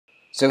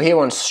So here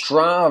on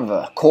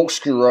Strava,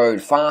 Corkscrew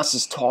Road,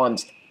 fastest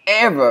times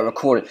ever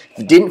recorded. If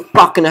it didn't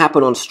fucking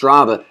happen on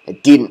Strava,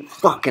 it didn't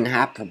fucking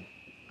happen.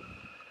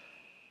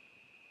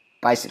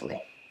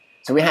 Basically.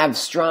 So we have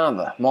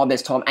Strava, my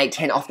best time,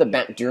 8:10 off the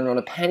bat during on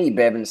a Penny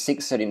Bevan,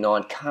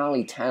 6:39,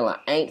 Carly Taylor,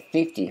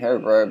 8:50, her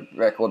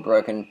record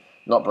broken,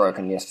 not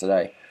broken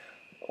yesterday,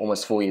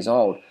 almost 4 years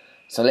old.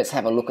 So let's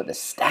have a look at the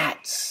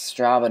stats.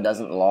 Strava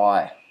doesn't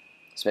lie,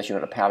 especially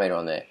with a power meter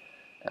on there.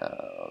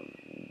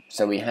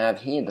 So we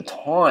have here the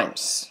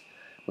times.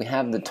 We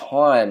have the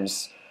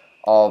times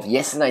of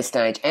yesterday's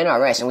stage,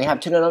 NRS, and we have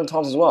 2 and under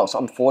times as well. So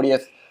I'm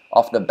 40th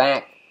off the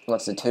back.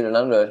 Once the 2 and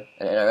under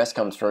and NRS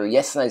comes through,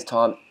 yesterday's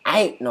time,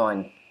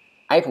 April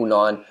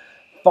 9,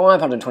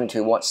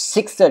 522 watts,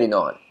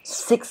 6:39.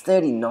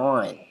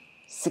 6:39.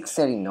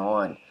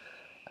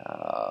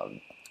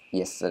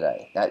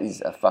 Yesterday. That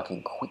is a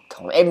fucking quick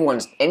time.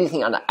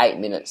 Anything under 8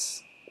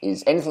 minutes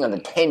anything under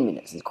 10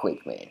 minutes is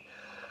quick, man.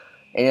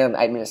 Anything under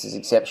 8 minutes is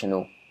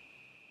exceptional.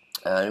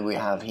 And we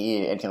have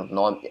here anything under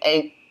 9.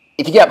 And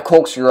if you get up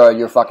Corkscrew Road,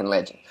 you're a fucking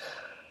legend.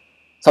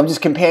 So I'm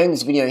just comparing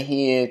this video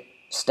here.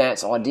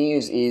 Stats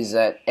ideas is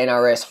that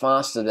NRS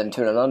faster than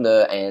 2 and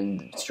under,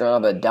 and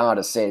Strava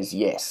data says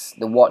yes.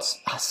 The watts,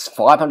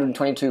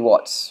 522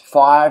 watts.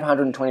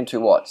 522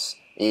 watts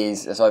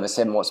is over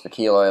 7 watts per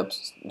kilo. I'm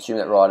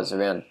assuming that rider's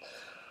around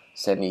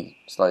 70,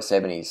 slow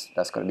 70s.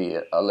 That's got to be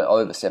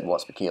over 7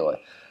 watts per kilo.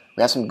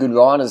 We have some good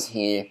riders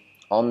here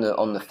on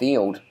the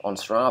field on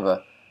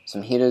Strava.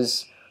 Some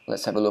hitters.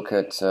 Let's have a look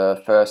at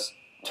first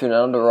 2 and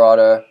under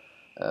rider.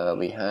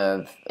 We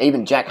have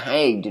even Jack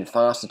Haig did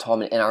faster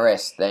time in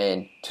NRS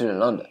than 2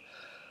 and under.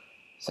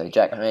 So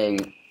Jack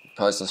Haig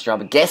posted on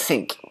Strava.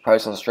 Guessing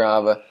posted on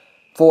Strava.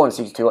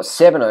 462 watts,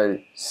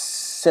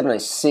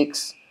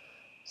 706.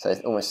 So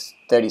almost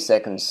 30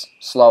 seconds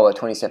slower,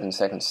 27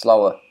 seconds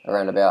slower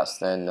roundabouts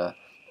than the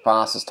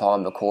fastest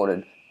time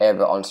recorded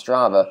ever on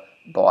Strava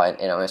by an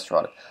NRS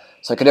rider.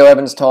 So Cadell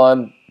Evans'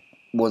 time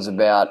was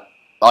about,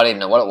 I don't even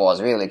know what it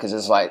was really, because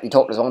it's like, you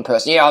talk to this one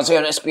person, I was here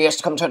on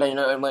SBS commentator,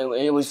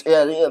 it was,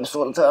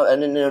 sort of,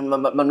 and then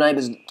my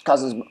neighbour's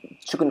cousin's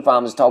chicken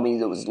farmers told me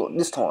it was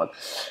this time.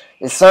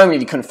 There's so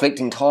many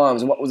conflicting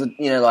times. What was it,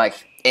 like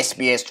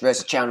SBS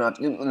versus Channel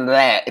 9,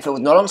 that. If it was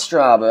not on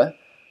Strava,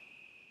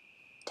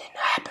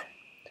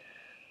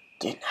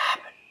 didn't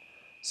happen.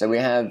 So we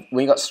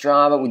got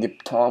Strava with the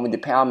time, with the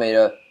power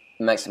meter,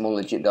 it makes it more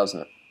legit,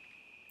 doesn't it?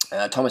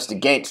 Thomas de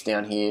Gates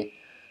down here,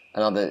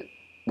 another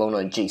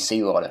well-known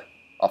GC rider,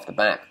 off the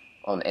back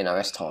on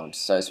NRS times.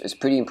 So it's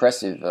pretty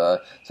impressive.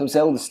 Some say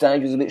the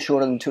stage was a bit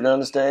shorter than 2 and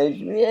under stage.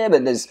 Yeah,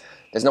 but there's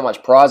not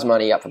much prize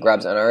money up for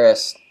grabs at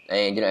NRS,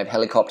 and have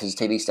helicopters,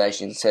 TV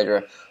stations,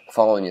 etc.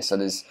 following you. So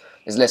there's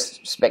less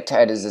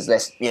spectators, there's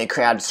less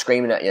crowd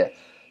screaming at you.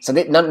 So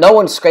no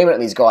one's screaming at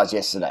these guys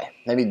yesterday.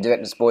 Maybe the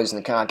director's boys in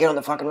the car, get on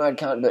the fucking road,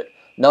 cunt. But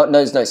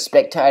there's no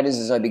spectators,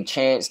 there's no big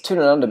chance. 2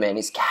 and under, man,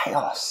 is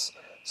chaos.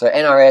 So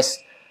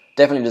NRS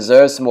definitely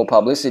deserves some more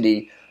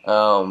publicity.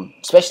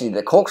 Especially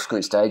the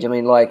Corkscrew stage. I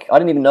mean, I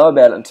didn't even know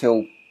about it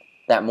until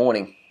that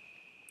morning,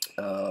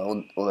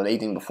 or the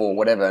evening before,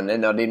 whatever, and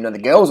then I didn't even know the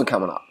girls were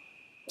coming up.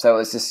 So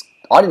it's just,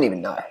 I didn't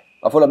even know.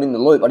 I thought I'd been in the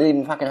loop. I didn't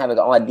even fucking have an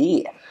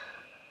idea.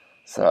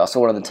 So I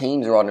saw one of the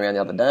teams riding around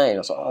the other day, and I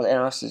was like, the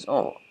NRS is,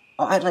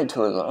 Adelaide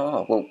Tour. I was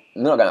like, well,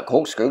 they're not going up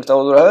Corkscrew because I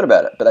would have heard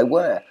about it, but they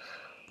were.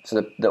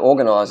 So the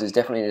organisers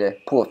definitely need to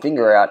pull a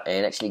finger out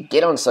and actually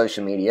get on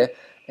social media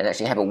and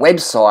actually have a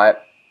website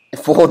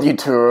for the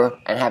tour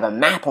and have a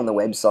map on the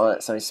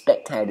website so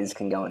spectators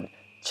can go and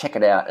check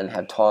it out and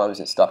have times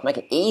and stuff. Make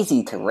it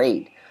easy to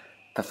read.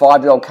 If a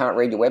 5-year-old can't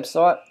read your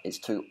website, it's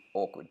too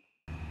awkward.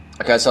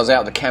 Okay, so I was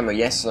out with the camera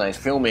yesterday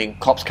filming,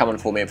 cops coming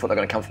for me and thought they were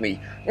going to come for me.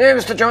 Yeah,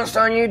 Mr.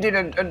 Johnstone, you did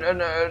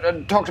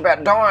talked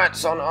about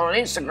diets on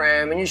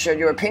Instagram and you showed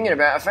your opinion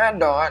about a fad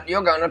diet.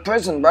 You're going to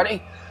prison,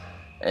 buddy.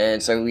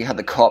 And so we had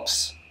the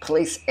cops,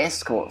 police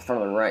escort in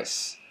front of the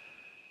race.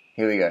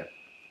 Here we go.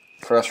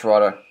 First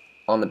rider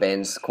on the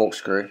bends,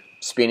 Corkscrew,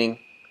 spinning,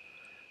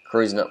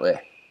 cruising up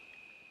there.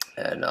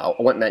 And I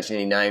won't mention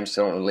any names,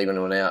 so I don't want to leave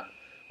anyone out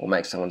or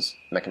make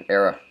an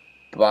error.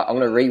 But I'm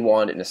going to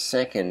rewind it in a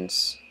second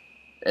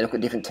and look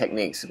at different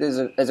techniques. There's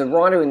a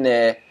rider in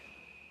there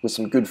with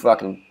some good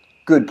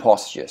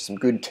posture, some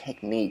good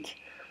technique.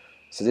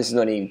 So this is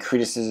not even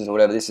criticism or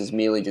whatever. This is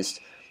merely just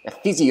a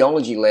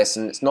physiology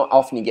lesson. It's not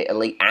often you get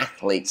elite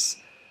athletes.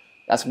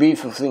 That's the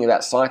beautiful thing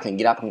about cycling.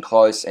 Get up and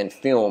close and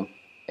film,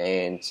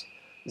 and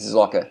this is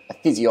like a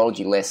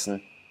physiology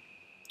lesson.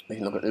 We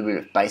can look at a little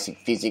bit of basic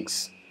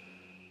physics,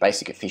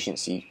 basic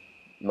efficiency,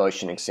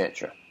 motion,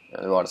 etc.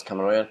 The riders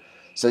coming around.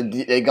 So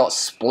they got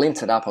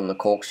splintered up on the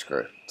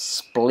Corkscrew.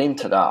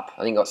 Splintered up.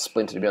 I think got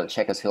splintered a bit on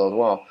Checkers Hill as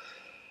well.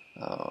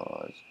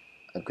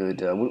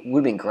 Would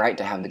have been great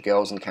to have the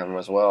girls on camera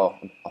as well.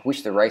 I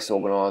wish the race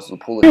organisers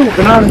would pull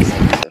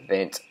this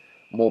event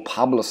more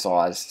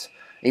publicised.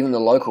 Even the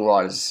local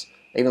riders,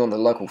 even on the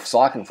local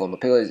cycling forum, the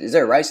people, is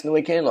there a race in the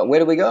weekend? Where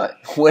do we go?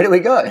 Where do we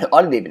go?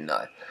 I didn't even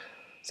know.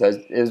 So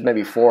it was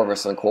maybe 4 of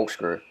us on the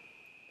Corkscrew.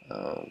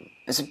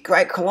 It's a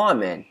great climb,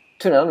 man.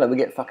 2 and under, we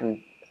get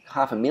fucking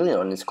 500,000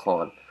 on this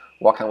climb.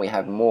 Why can't we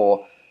have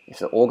more if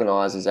the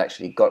organisers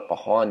actually got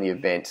behind the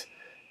event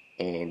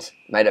and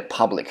made it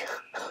public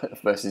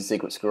versus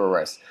Secret Squirrel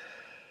Race?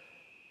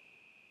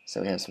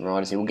 So we have some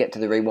riders here. We'll get to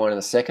the rewind in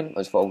a second.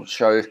 I'll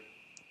show the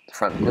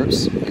front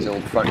groups. These are all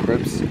the front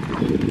groups.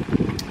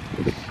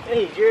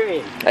 Hey, Jerry.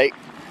 Hey.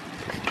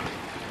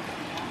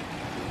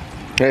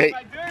 Hey.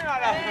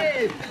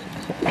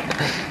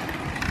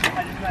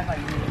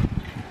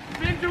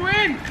 Spin to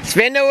win!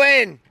 Spin to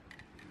win!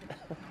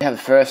 We have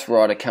the first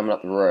rider coming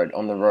up the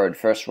road,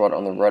 first rider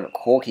on the road at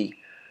Corky.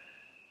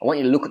 I want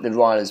you to look at the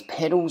rider's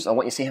pedals. I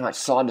want you to see how much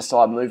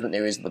side-to-side movement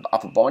there is in the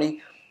upper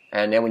body.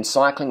 And now when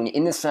cycling, when you're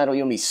in the saddle,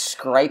 you want to be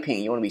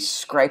scraping. You want to be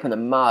scraping the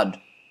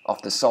mud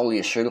off the sole of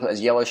your shoe. Look at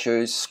those yellow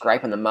shoes,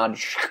 scraping the mud,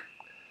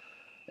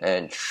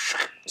 and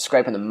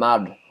scraping the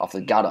mud off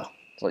the gutter.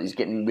 So you're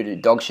getting rid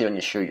of dog shit on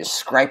your shoe. You're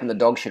scraping the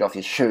dog shit off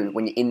your shoe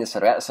when you're in the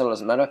saddle. Out the saddle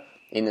doesn't matter.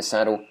 In the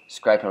saddle,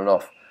 scraping it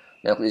off.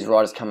 Now look at these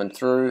riders coming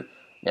through.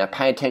 Now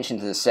pay attention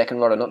to the second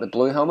rider, not the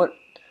blue helmet.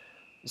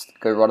 Let's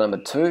go rider number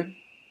 2.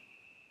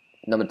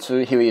 Number 2,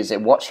 here he is there.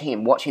 Watch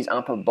him. Watch his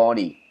upper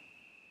body.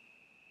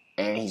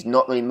 And he's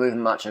not really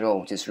moving much at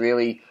all. Just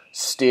really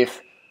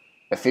stiff,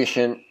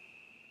 efficient.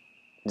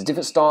 There's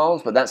different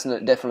styles, but that's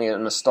definitely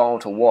a style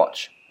to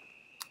watch.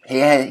 He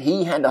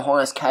had the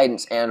highest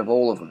cadence out of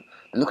all of them.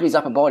 But look at his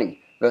upper body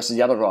versus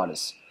the other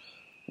riders.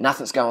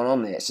 Nothing's going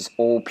on there. It's just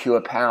all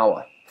pure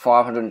power.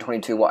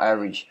 522 watt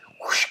average.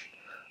 Whoosh,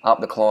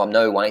 up the climb.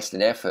 No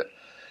wasted effort.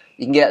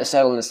 You can get out the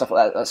saddle and stuff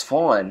like that. That's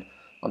fine.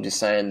 I'm just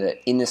saying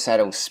that in the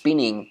saddle,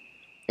 spinning,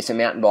 it's a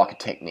mountain biker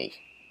technique.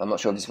 I'm not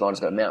sure if this rider's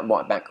got a mountain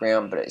bike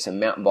background, but it's a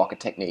mountain biker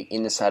technique.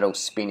 In the saddle,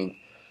 spinning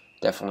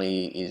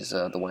definitely is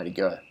the way to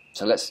go.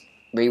 So let's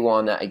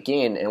rewind that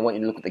again, and I want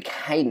you to look at the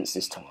cadence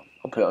this time.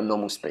 I'll put it on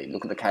normal speed.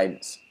 Look at the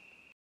cadence.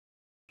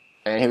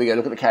 And here we go.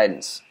 Look at the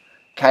cadence.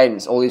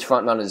 Cadence. All these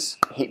front runners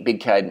hit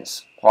big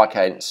cadence, high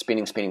cadence,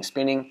 spinning, spinning,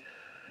 spinning.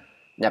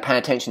 Now pay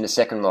attention to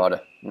second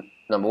rider.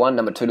 Number 1,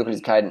 number 2, look at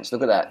his cadence.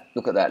 Look at that.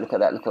 Look at that. Look at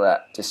that. Look at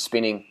that. Just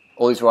spinning.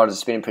 All these riders are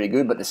spinning pretty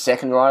good, but the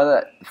second rider,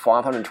 that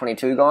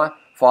 522 guy,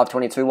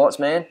 522 watts,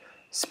 man,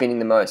 spinning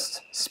the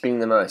most. Spinning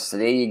the most. So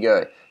there you go.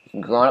 You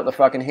can grind up the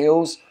fucking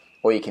hills,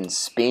 or you can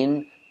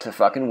spin to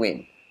fucking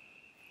win.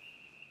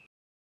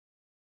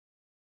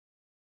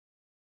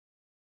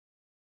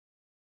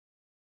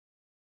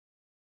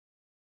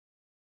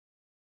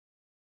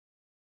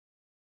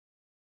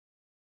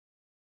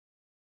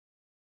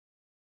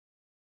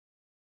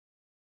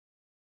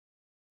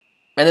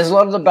 And there's a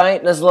lot of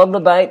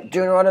debate,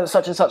 doing right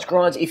such and such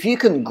grinds. If you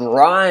can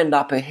grind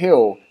up a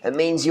hill, it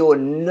means you're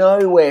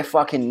nowhere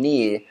fucking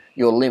near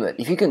your limit.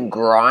 If you can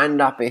grind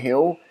up a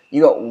hill,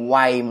 you got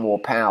way more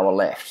power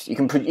left.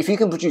 If you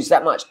can produce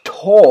that much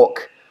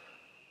torque,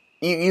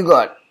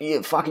 you're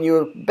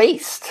a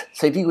beast.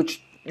 So if you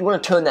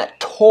want to turn that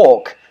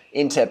torque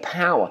into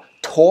power,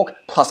 torque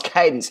plus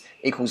cadence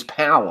equals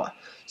power.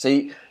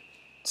 So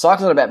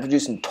cycling's not about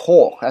producing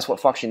torque. That's what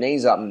fucks your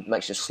knees up and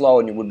makes you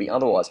slower than you would be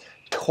otherwise.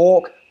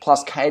 Torque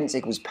plus cadence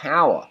equals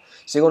power.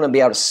 So you want to be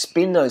able to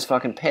spin those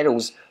fucking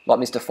pedals like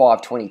Mr.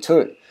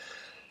 522.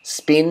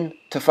 Spin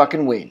to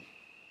fucking win.